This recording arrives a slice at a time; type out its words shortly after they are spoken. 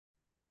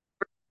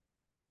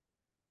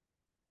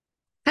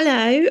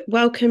Hello,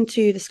 welcome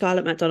to the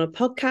Scarlett McDonald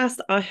podcast.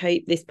 I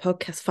hope this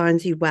podcast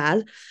finds you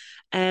well.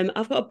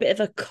 I've got a bit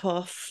of a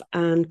cough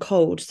and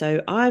cold, so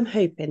I'm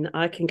hoping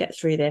I can get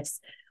through this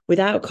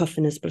without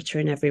coughing and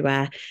spluttering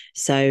everywhere.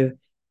 So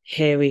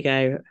here we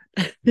go.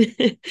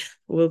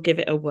 We'll give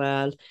it a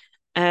whirl.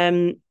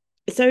 Um,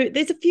 so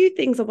there's a few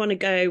things I want to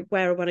go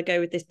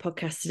with this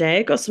podcast today.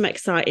 I've got some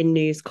exciting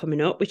news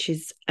coming up, which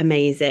is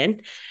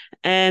amazing.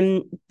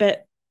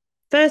 But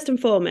first and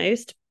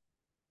foremost,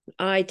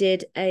 I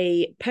did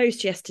a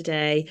post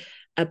yesterday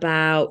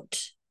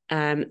about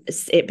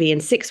it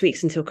being 6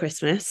 weeks until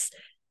Christmas.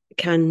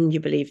 Can you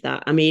believe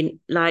that? I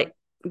mean, like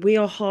we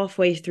are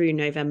halfway through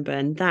November,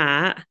 and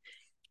that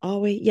are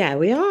we? Yeah,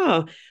 we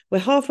are. We're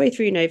halfway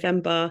through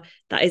November.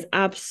 That is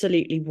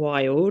absolutely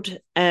wild.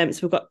 So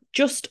we've got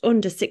just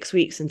under 6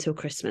 weeks until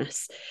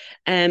Christmas.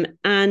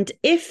 And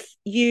if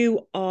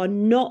you are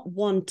not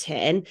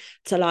wanting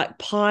to like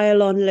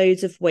pile on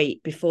loads of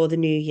weight before the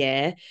new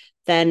year,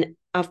 then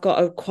I've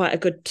got quite a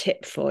good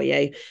tip for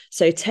you.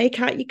 So take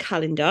out your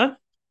calendar.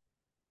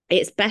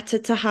 It's better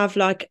to have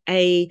like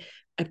a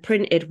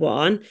printed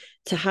one,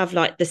 to have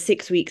like the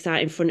 6 weeks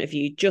out in front of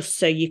you, just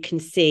so you can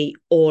see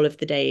all of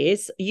the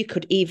days. You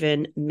could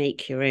even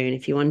make your own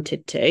if you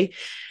wanted to.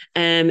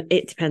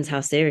 It depends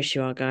how serious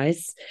you are,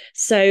 guys.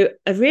 So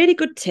a really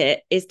good tip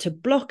is to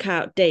block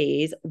out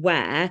days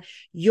where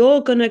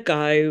you're gonna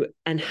go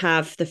and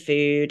have the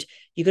food.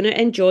 You're gonna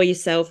enjoy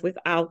yourself with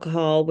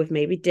alcohol, with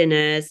maybe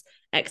dinners,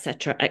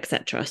 etc.,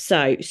 etc.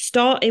 So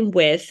starting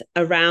with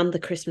around the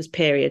Christmas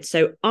period.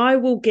 So I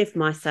will give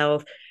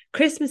myself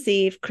Christmas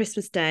Eve,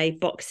 Christmas Day,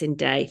 Boxing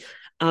Day.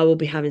 I will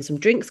be having some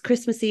drinks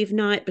Christmas Eve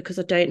night because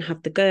I don't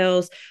have the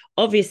girls.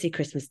 Obviously,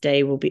 Christmas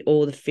Day will be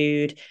all the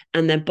food.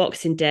 And then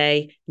Boxing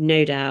Day,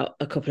 no doubt,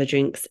 a couple of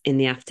drinks in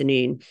the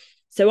afternoon.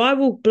 So I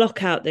will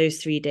block out those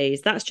 3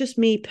 days. That's just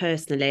me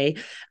personally.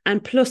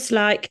 And plus,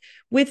 like,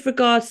 with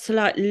regards to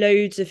like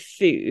loads of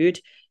food,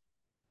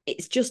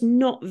 it's just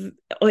not,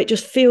 or it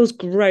just feels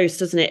gross,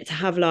 doesn't it, to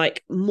have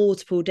like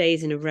multiple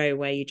days in a row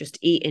where you're just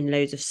eating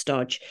loads of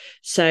stodge.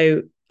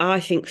 So I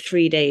think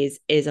 3 days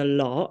is a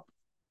lot.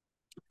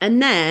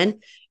 And then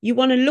you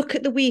want to look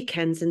at the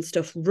weekends and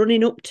stuff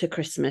running up to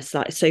Christmas.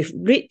 Like, so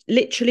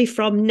literally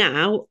from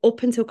now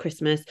up until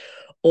Christmas,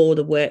 all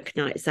the work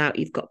nights out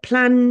you've got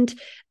planned,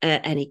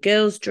 any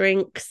girls'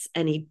 drinks,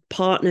 any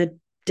partner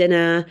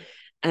dinner,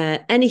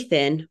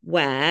 anything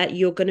where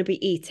you're going to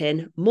be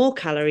eating more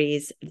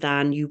calories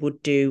than you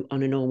would do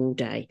on a normal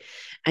day.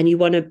 And you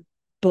want to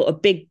put a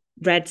big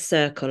red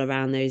circle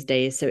around those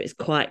days so it's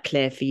quite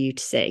clear for you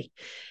to see.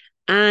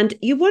 And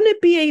you want to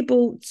be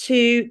able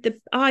to, the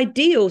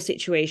ideal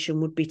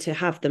situation would be to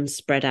have them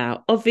spread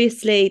out.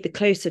 Obviously, the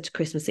closer to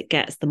Christmas it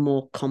gets, the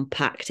more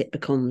compact it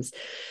becomes.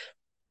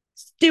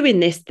 Doing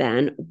this,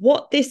 then,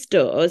 what this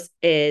does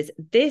is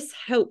this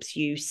helps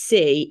you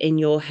see in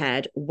your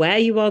head where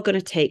you are going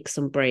to take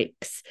some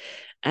breaks.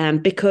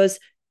 Because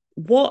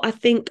what I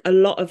think a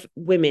lot of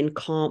women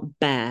can't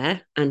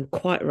bear, and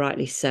quite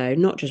rightly so,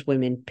 not just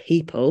women,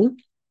 people,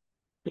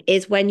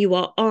 is when you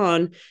are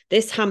on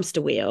this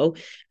hamster wheel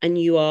and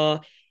you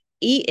are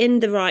eating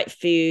the right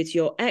foods,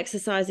 you're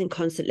exercising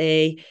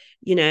constantly,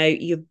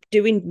 you're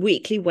doing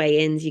weekly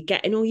weigh-ins, you're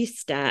getting all your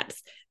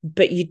steps,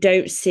 but you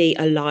don't see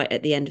a light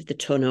at the end of the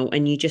tunnel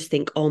and you just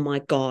think, oh my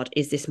God,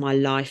 is this my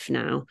life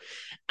now?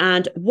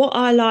 And what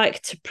I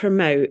like to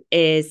promote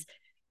is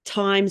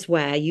times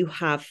where you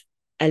have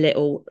a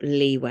little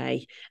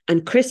leeway,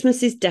 and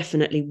Christmas is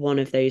definitely one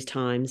of those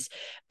times.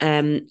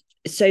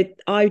 So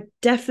I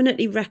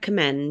definitely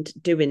recommend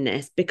doing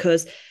this,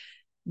 because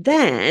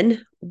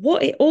then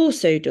what it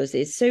also does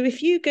is, so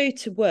if you go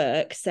to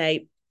work,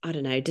 say, I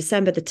don't know,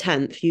 December the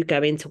 10th, you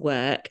go into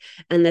work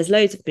and there's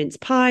loads of mince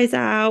pies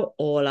out,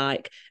 or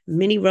like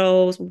mini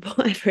rolls,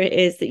 whatever it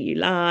is that you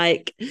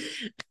like.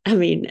 I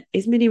mean,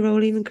 is mini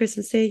roll even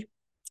Christmassy?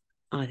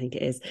 I think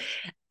it is.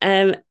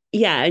 Um,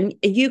 yeah, and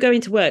you go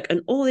into work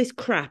and all this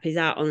crap is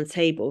out on the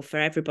table for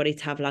everybody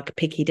to have like a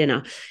picky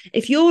dinner.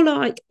 If you're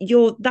like,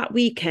 you're that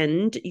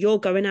weekend, you're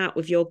going out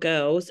with your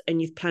girls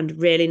and you've planned a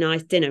really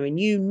nice dinner and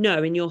you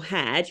know in your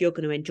head you're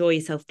going to enjoy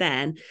yourself,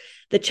 then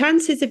the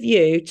chances of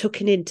you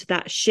tucking into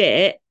that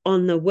shit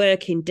on the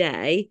working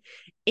day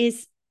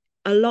is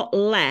a lot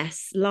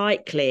less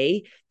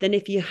likely than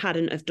if you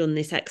hadn't have done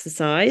this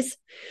exercise.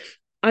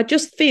 I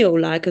just feel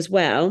like as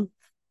well,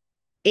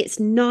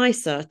 it's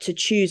nicer to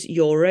choose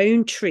your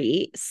own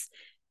treats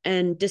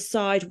and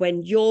decide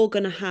when you're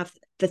going to have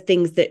the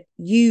things that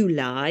you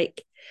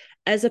like,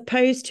 as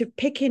opposed to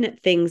picking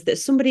at things that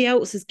somebody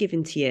else has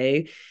given to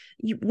you.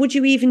 Would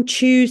you even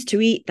choose to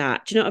eat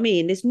that? Do you know what I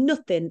mean? There's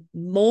nothing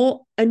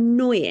more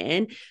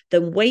annoying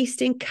than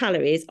wasting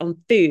calories on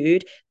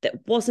food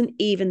that wasn't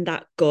even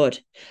that good.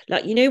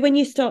 Like, when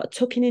you start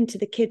tucking into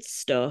the kids'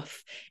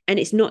 stuff and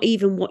it's not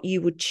even what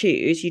you would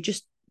choose, you're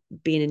just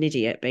being an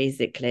idiot,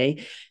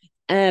 basically.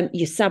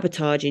 You're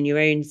sabotaging your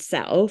own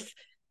self.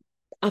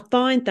 I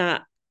find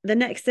that the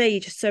next day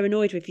you're just so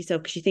annoyed with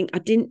yourself because you think, I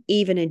didn't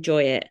even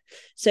enjoy it.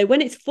 So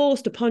when it's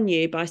forced upon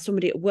you by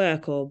somebody at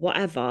work or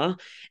whatever,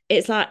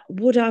 it's like,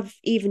 would I've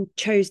even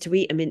chose to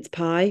eat a mince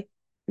pie?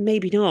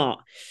 Maybe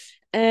not.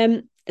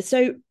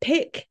 So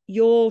pick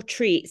your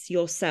treats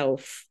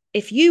yourself.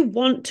 If you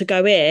want to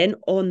go in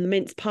on the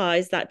mince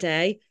pies that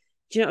day,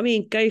 do you know what I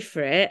mean? Go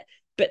for it.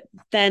 But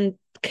then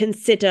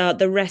consider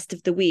the rest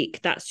of the week.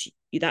 That's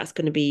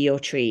going to be your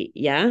treat.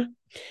 Yeah.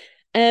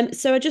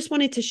 So I just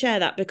wanted to share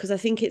that because I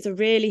think it's a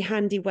really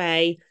handy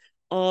way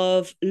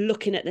of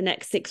looking at the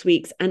next 6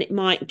 weeks, and it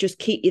might just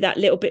keep you that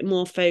little bit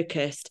more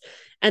focused.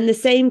 And the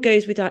same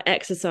goes with our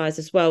exercise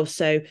as well.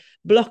 So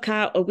block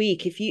out a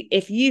week.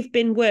 If you've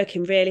been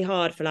working really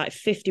hard for like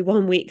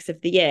 51 weeks of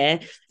the year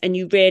and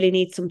you really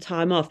need some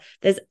time off,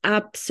 there's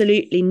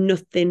absolutely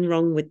nothing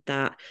wrong with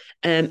that.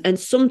 And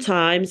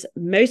sometimes,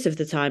 most of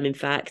the time, in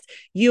fact,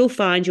 you'll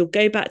find you'll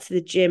go back to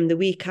the gym the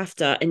week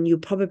after and you'll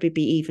probably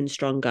be even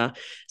stronger.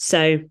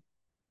 So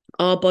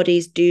our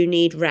bodies do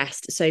need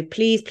rest. So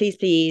please, please,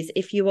 please,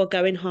 if you are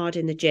going hard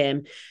in the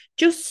gym,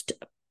 just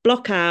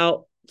block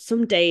out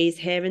some days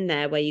here and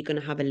there where you're going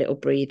to have a little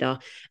breather.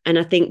 And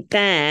I think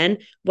then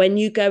when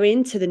you go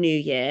into the new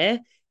year,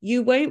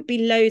 you won't be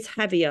loads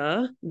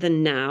heavier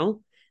than now.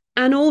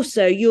 And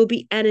also, you'll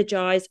be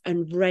energized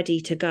and ready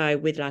to go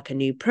with like a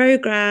new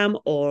program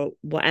or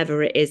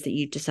whatever it is that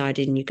you've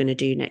decided you're going to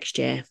do next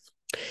year.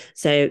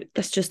 So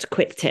that's just a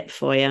quick tip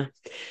for you.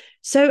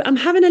 So I'm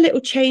having a little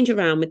change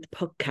around with the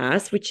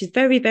podcast, which is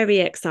very, very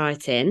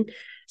exciting.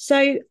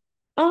 So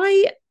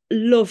I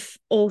love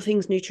all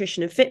things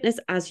nutrition and fitness,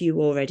 as you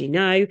already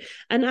know,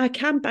 and I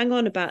can bang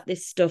on about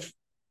this stuff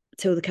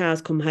till the cows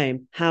come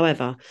home.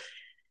 However,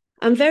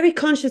 I'm very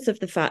conscious of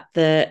the fact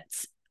that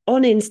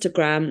on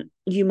Instagram,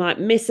 you might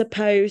miss a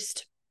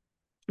post.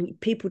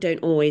 People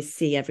don't always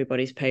see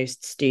everybody's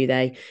posts, do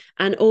they?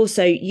 And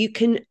also, you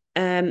can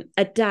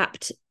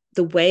adapt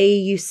the way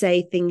you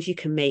say things. You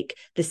can make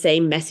the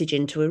same message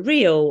into a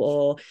reel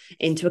or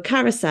into a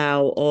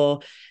carousel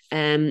or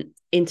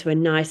into a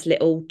nice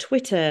little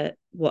Twitter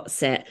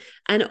what's it.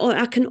 And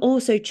I can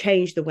also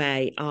change the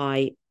way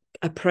I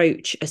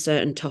approach a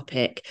certain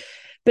topic.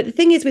 But the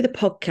thing is with a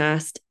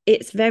podcast,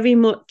 it's very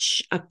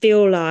much, I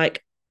feel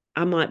like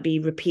I might be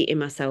repeating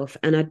myself,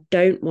 and I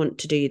don't want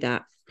to do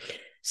that.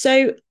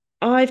 So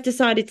I've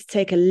decided to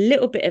take a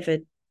little bit of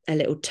a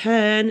little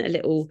turn, a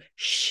little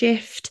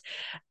shift,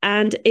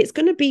 and it's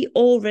going to be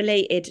all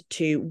related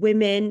to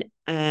women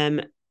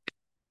and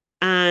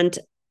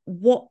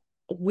what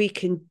we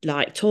can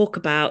like talk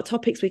about,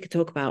 topics we could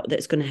talk about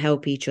that's going to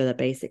help each other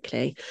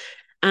basically.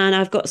 And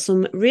I've got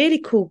some really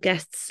cool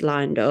guests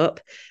lined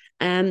up.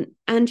 And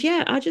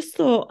yeah, I just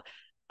thought,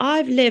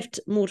 I've lived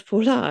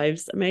multiple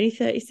lives. I'm only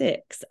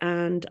 36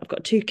 and I've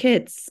got 2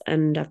 kids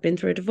and I've been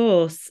through a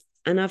divorce,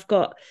 and I've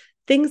got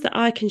things that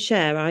I can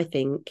share, I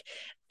think,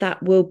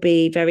 that will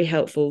be very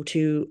helpful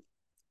to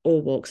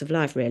all walks of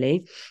life,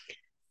 really.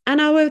 And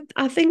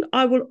I think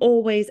I will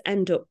always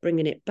end up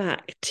bringing it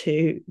back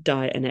to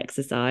diet and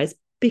exercise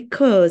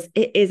because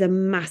it is a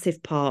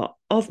massive part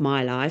of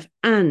my life,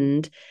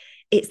 and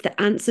it's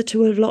the answer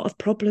to a lot of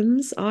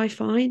problems, I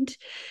find.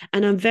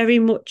 And I'm very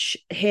much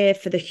here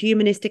for the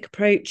humanistic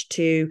approach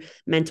to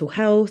mental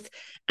health.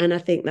 And I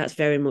think that's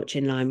very much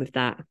in line with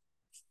that.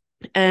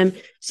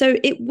 So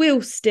it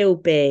will still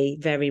be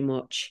very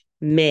much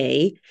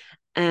me,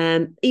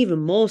 even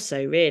more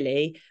so,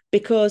 really,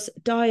 because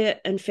diet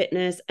and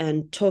fitness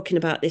and talking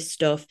about this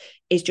stuff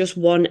is just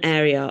one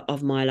area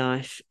of my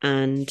life.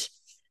 And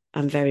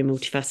I'm very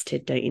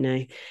multifaceted, don't you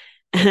know?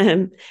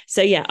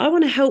 So yeah, I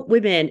want to help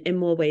women in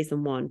more ways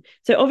than one.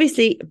 So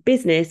obviously,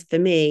 business for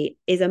me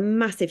is a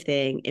massive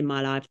thing in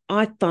my life.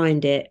 I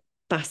find it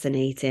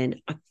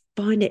fascinating.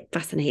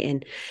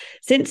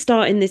 Since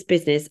starting this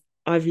business,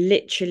 I've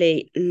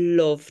literally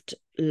loved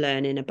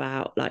learning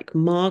about like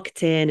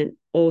marketing and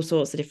all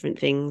sorts of different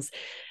things.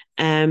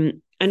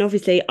 And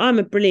obviously, I'm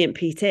a brilliant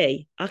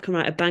PT. I can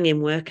write a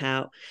banging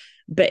workout.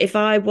 But if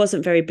I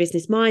wasn't very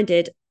business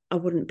minded, I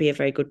wouldn't be a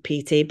very good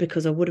PT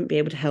because I wouldn't be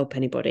able to help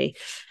anybody.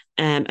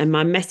 And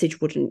my message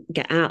wouldn't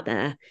get out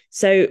there.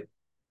 So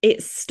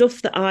it's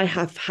stuff that I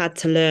have had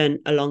to learn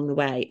along the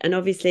way. And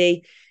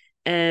obviously,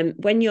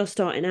 when you're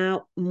starting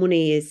out,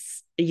 money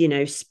is,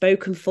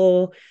 spoken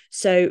for.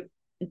 So,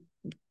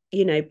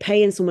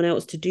 paying someone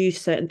else to do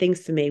certain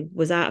things for me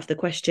was out of the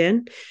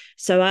question.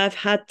 So I've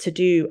had to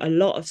do a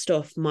lot of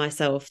stuff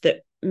myself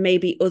that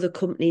maybe other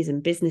companies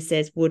and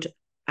businesses would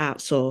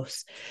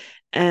outsource.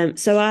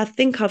 So I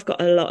think I've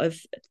got a lot of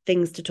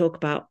things to talk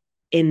about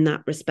in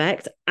that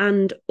respect,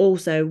 and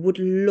also would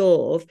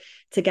love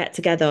to get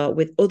together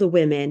with other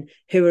women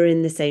who are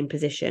in the same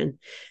position,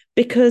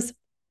 because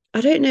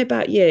I don't know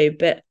about you,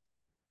 but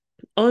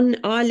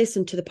I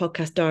listened to the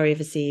podcast Diary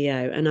of a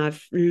CEO and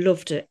I've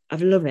loved it.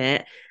 I've loved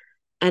it.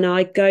 And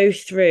I go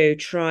through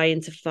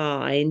trying to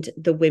find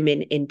the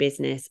women in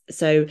business.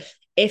 So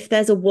if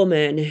there's a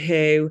woman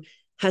who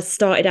has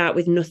started out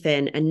with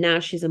nothing and now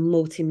she's a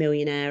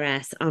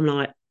multi-millionaire, I'm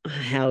like,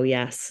 hell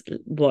yes,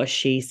 what's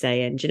she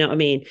saying? Do you know what I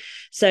mean?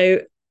 So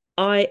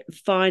I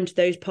find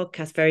those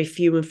podcasts very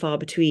few and far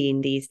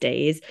between these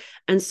days.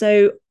 And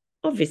so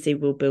obviously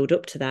we'll build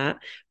up to that.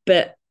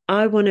 But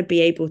I want to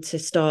be able to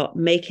start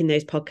making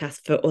those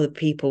podcasts for other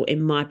people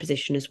in my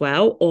position as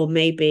well. Or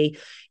maybe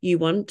you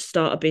want to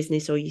start a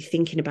business, or you're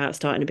thinking about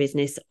starting a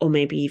business, or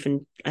maybe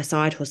even a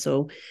side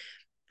hustle.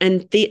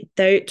 And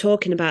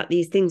talking about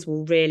these things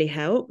will really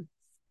help.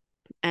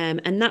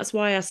 And that's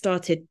why I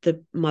started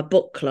my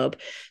book club.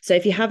 So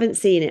if you haven't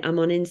seen it, I'm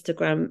on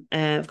Instagram.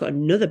 I've got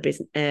another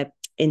business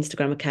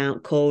Instagram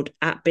account called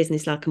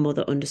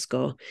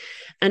 @businesslikeamother_,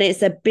 and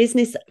it's a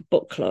business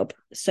book club.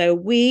 So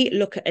we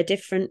look at a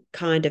different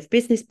kind of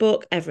business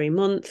book every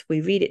month. We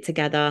read it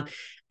together,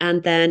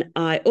 and then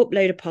I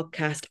upload a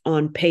podcast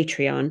on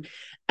Patreon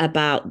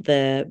about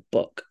the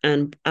book,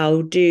 and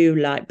I'll do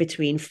like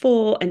between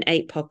 4 and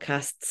 8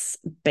 podcasts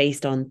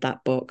based on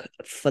that book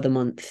for the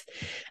month.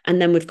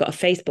 And then we've got a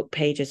Facebook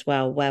page as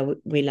well where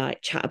we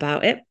like chat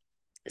about it.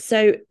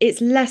 So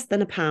it's less than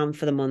 £1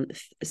 for the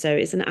month. So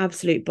it's an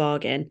absolute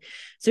bargain.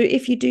 So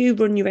if you do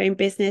run your own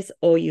business,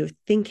 or you're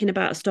thinking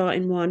about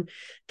starting one,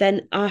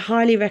 then I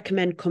highly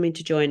recommend coming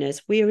to join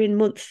us. We are in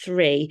month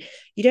 3.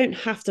 You don't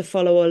have to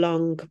follow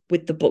along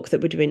with the book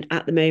that we're doing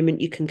at the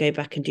moment. You can go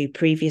back and do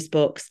previous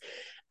books.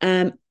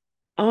 I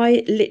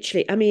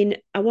mean,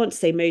 I want to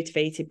say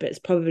motivated, but it's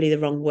probably the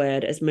wrong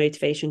word, as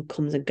motivation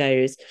comes and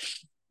goes.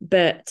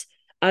 But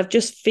I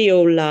just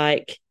feel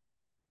like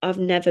I've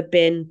never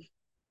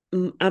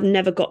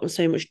gotten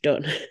so much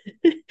done.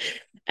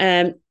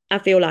 I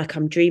feel like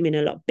I'm dreaming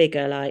a lot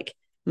bigger, like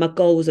my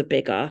goals are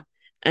bigger.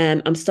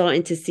 I'm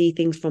starting to see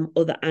things from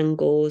other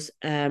angles.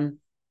 And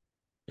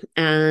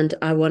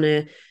I want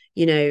to,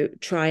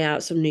 try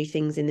out some new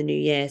things in the new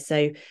year.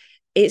 So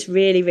it's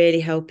really, really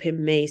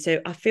helping me.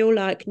 So I feel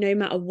like no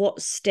matter what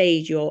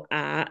stage you're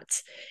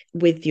at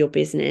with your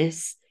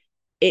business,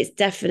 it's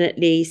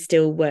definitely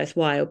still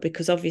worthwhile,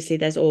 because obviously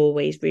there's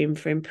always room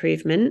for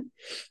improvement.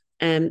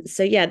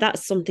 So yeah,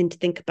 that's something to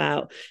think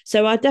about.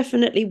 So I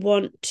definitely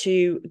want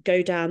to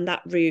go down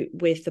that route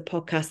with the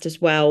podcast as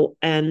well,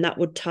 and that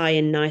would tie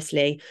in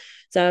nicely.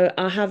 So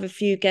I have a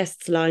few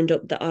guests lined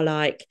up that are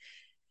like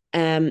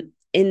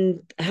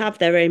have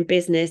their own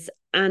business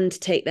and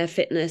take their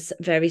fitness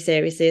very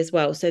seriously as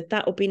well. So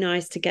that will be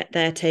nice to get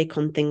their take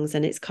on things,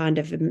 and it's kind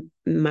of a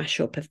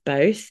mashup of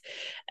both.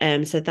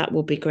 So that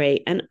will be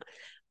great. And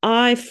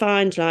I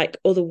find like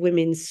other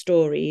women's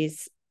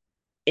stories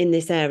in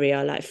this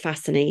area like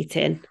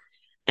fascinating.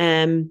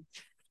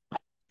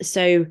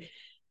 So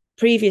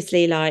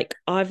previously, like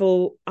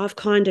I've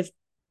kind of,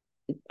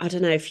 I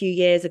don't know, a few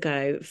years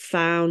ago I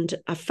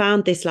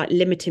found this like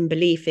limiting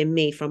belief in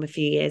me from a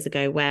few years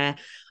ago, where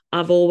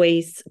I've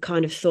always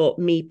kind of thought,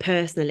 me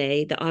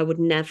personally, that I would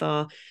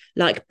never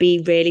like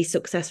be really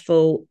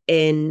successful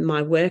in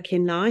my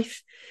working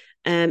life.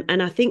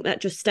 And I think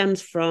that just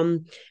stems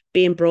from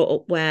being brought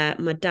up where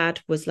my dad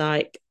was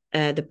like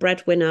the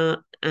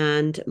breadwinner,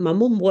 and my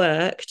mum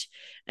worked.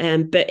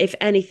 But if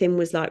anything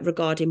was like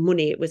regarding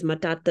money, it was my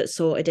dad that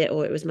sorted it,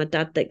 or it was my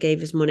dad that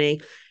gave us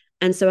money.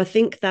 And so I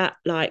think that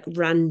like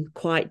ran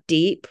quite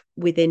deep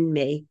within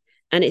me.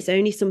 And it's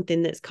only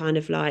something that's kind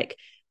of like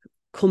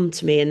come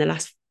to me in the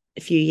last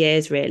few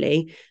years,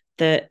 really,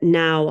 that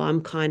now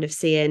I'm kind of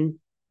seeing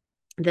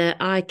that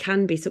I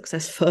can be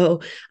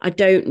successful. I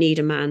don't need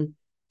a man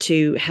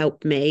to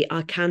help me.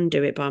 I can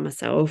do it by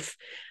myself.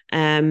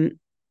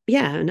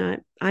 Yeah,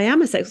 and I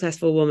am a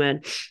successful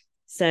woman.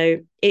 So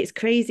it's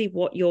crazy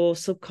what your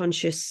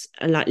subconscious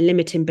like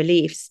limiting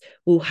beliefs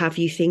will have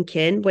you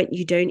thinking when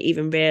you don't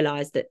even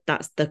realize that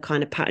that's the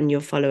kind of pattern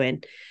you're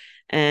following.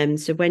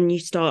 So when you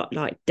start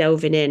like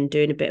delving in,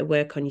 doing a bit of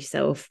work on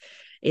yourself,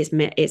 it's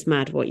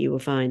mad what you will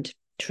find.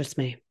 Trust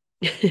me.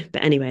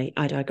 But anyway,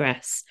 I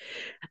digress.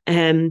 So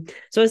I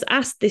was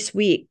asked this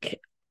week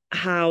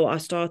how I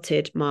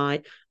started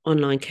my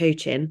online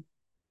coaching.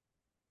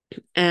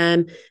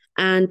 And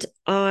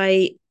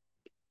I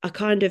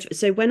kind of,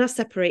 so when I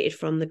separated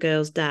from the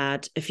girl's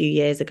dad a few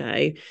years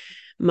ago,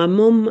 my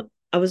mum,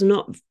 I was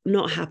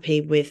not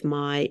happy with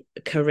my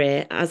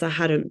career, as I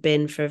hadn't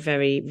been for a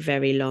very,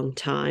 very long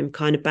time,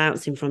 kind of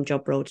bouncing from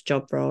job role to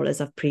job role,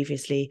 as I've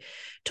previously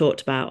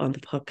talked about on the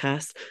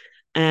podcast.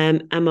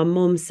 And my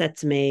mum said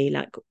to me,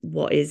 like,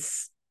 what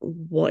is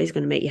going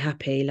to make you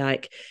happy?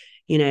 Like,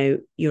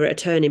 you're at a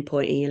turning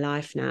point in your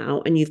life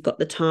now, and you've got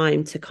the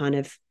time to kind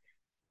of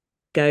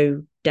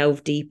go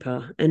delve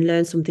deeper and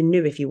learn something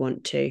new if you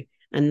want to.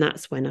 And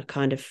that's when I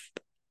kind of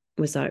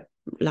was like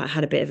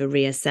had a bit of a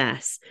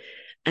reassess.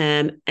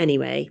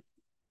 Anyway,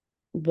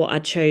 what I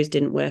chose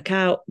didn't work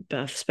out, but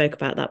I've spoke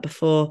about that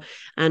before.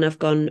 And I've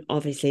gone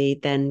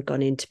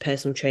into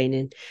personal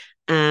training.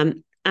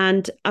 And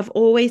I've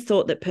always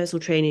thought that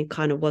personal training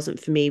kind of wasn't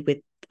for me, with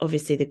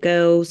obviously the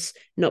girls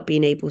not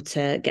being able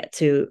to get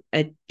to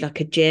a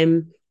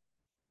gym.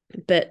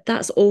 But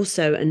that's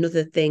also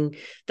another thing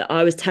that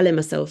I was telling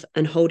myself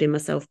and holding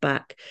myself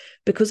back,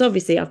 because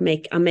obviously I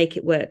make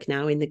it work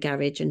now in the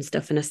garage and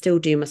stuff, and I still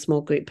do my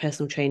small group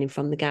personal training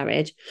from the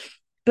garage.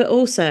 But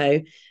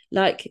also,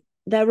 like,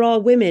 there are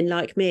women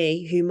like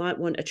me who might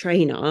want a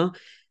trainer,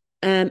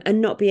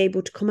 and not be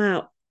able to come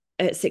out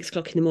at 6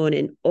 o'clock in the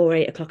morning or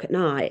 8 o'clock at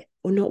night,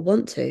 or not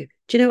want to.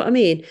 Do you know what I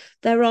mean?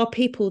 There are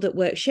people that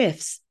work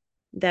shifts.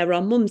 There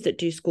are mums that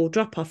do school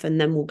drop off and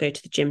then we'll go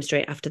to the gym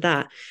straight after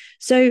that.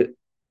 So,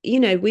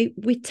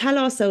 we tell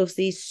ourselves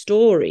these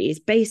stories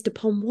based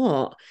upon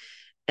what?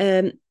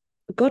 Um,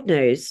 God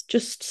knows,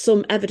 just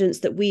some evidence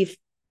that we've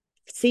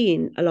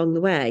seen along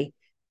the way.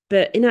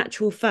 But in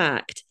actual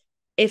fact,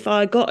 if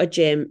I got a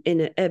job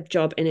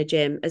in a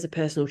gym as a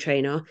personal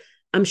trainer,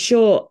 I'm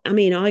sure, I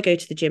mean, I go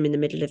to the gym in the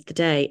middle of the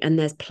day and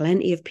there's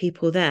plenty of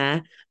people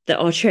there that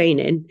are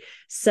training.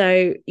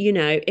 So,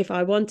 if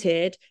I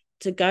wanted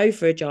to go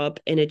for a job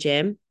in a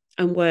gym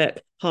and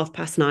work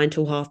 9:30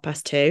 till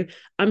 2:30,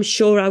 I'm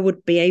sure I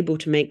would be able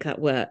to make that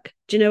work.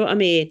 Do you know what I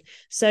mean?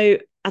 So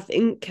I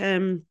think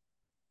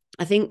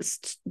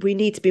we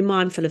need to be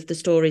mindful of the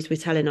stories we're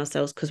telling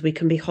ourselves, because we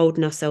can be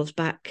holding ourselves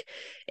back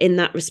in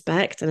that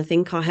respect. And I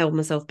think I held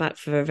myself back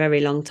for a very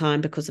long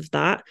time because of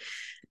that.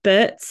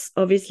 But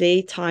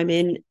obviously,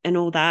 timing and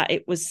all that,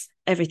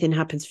 everything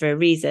happens for a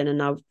reason,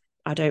 and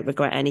I don't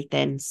regret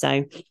anything.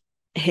 So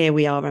here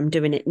we are. I'm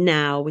doing it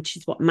now, which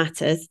is what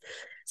matters.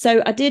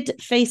 So I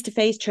did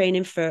face-to-face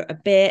training for a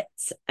bit.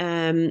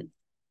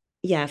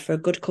 For a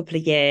good couple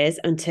of years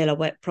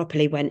until I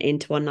properly went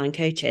into online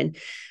coaching.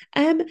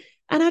 And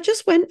I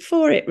just went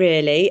for it,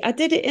 really. I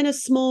did it in a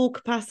small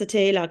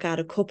capacity. Like, I had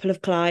a couple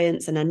of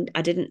clients and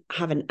I didn't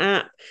have an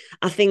app.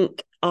 I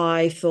think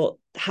I thought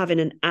having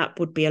an app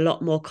would be a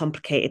lot more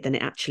complicated than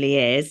it actually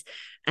is.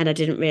 And I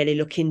didn't really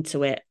look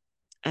into it.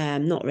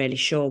 Not really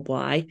sure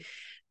why.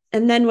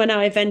 And then when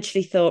I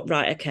eventually thought,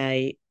 right,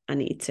 okay, I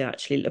need to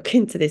actually look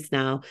into this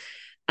now.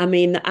 I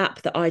mean, the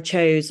app that I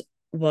chose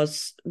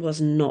was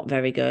not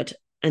very good.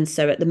 And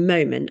so at the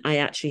moment, I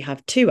actually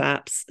have two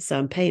apps. So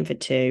I'm paying for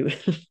two,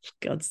 for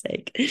God's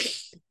sake.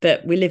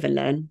 But we live and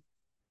learn.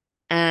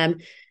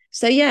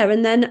 So yeah,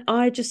 and then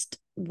I just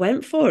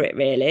went for it,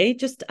 really.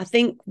 Just, I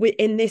think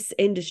in this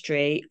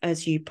industry,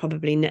 as you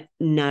probably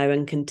know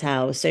and can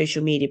tell,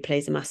 social media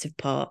plays a massive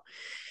part.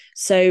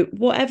 So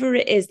whatever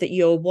it is that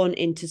you're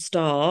wanting to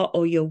start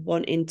or you're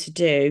wanting to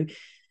do,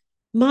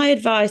 my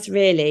advice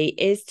really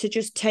is to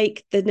just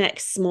take the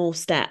next small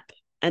step.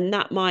 And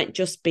that might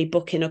just be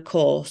booking a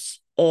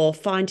course or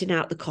finding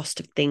out the cost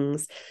of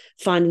things,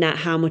 finding out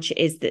how much it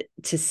is that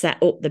to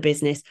set up the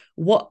business.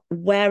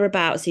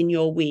 Whereabouts in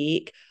your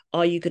week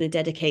are you going to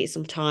dedicate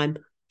some time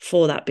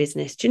for that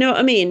business? Do you know what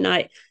I mean?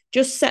 Like,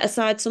 just set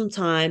aside some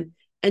time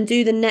and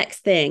do the next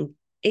thing.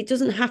 It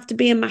doesn't have to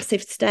be a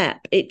massive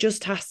step. It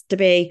just has to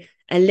be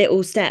a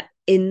little step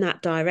in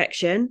that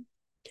direction.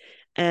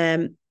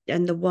 And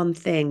The One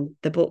Thing,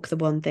 the book, The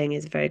One Thing,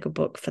 is a very good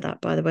book for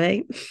that, by the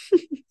way.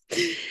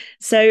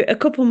 So a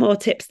couple more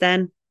tips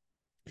then.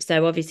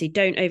 So obviously,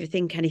 don't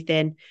overthink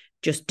anything,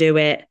 just do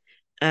it.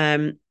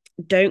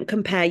 Don't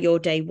compare your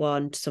day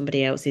one to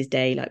somebody else's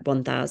day, like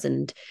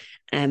 1,000,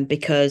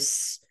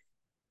 because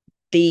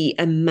the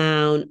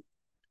amount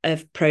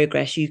of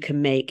progress you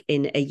can make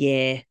in a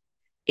year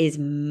is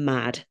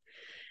mad.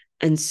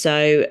 And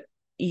so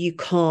you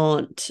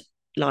can't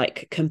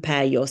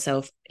compare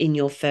yourself in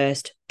your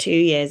first 2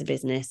 years of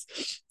business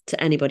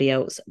to anybody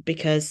else,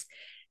 because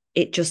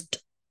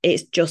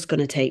it's just going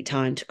to take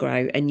time to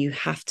grow, and you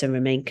have to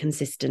remain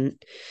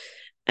consistent,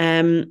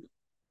 and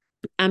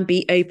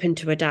be open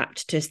to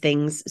adapt to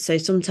things. So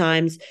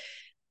sometimes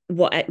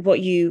what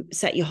you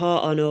set your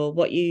heart on, or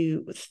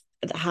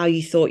how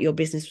you thought your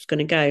business was going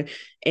to go,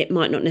 it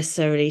might not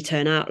necessarily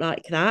turn out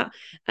like that.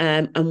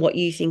 And what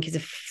you think is a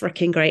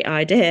freaking great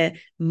idea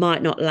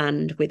might not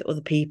land with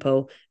other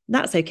people.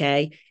 That's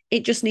okay.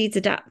 It just needs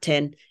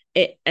adapting.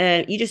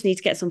 You just need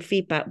to get some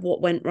feedback.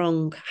 What went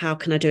wrong? How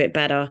can I do it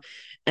better?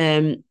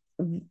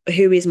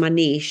 Who is my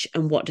niche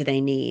and what do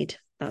they need?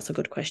 That's a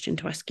good question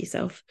to ask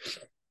yourself.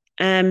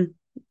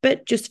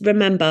 But just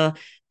remember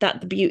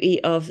that the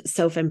beauty of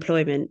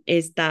self-employment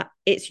is that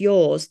it's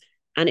yours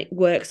and it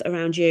works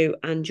around you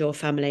and your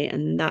family.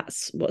 And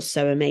that's what's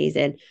so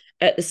amazing.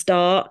 At the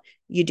start,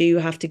 you do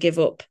have to give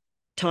up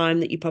time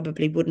that you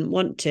probably wouldn't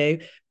want to.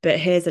 But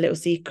here's a little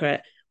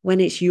secret. When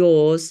it's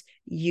yours,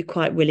 you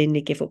quite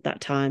willingly give up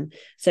that time.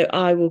 So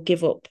I will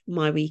give up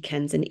my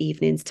weekends and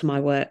evenings to my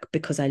work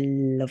because I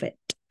love it.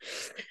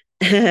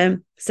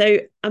 So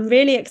I'm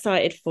really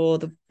excited for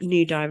the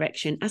new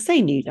direction. I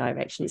say new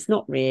direction, it's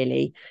not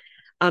really.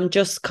 I'm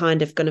just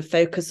kind of going to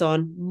focus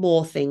on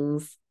more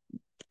things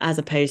as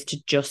opposed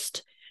to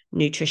just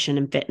nutrition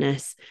and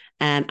fitness.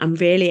 I'm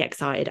really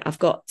excited. I've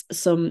got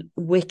some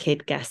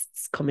wicked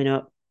guests coming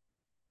up.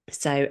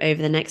 So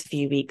over the next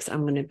few weeks,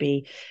 I'm going to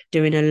be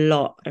doing a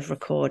lot of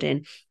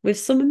recording with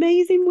some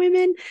amazing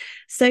women.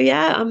 So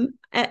yeah,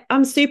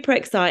 I'm super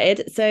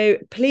excited. So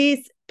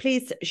please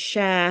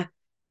share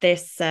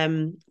this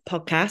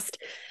podcast.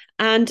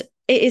 And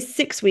it is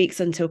 6 weeks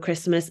until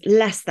Christmas,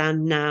 less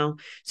than now.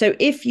 So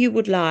if you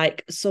would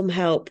like some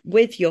help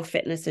with your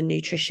fitness and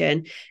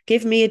nutrition,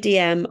 give me a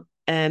DM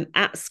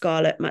at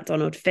Scarlett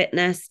McDonald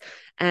Fitness.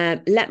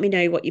 Let me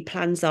know what your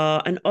plans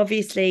are. And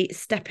obviously,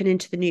 stepping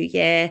into the new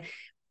year,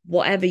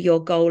 whatever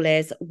your goal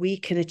is, we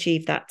can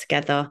achieve that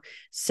together.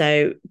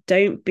 So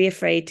don't be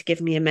afraid to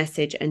give me a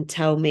message and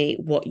tell me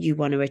what you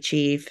want to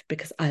achieve,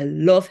 because I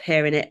love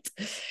hearing it.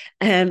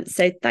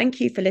 So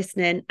thank you for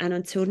listening. And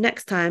until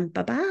next time,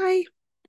 bye bye.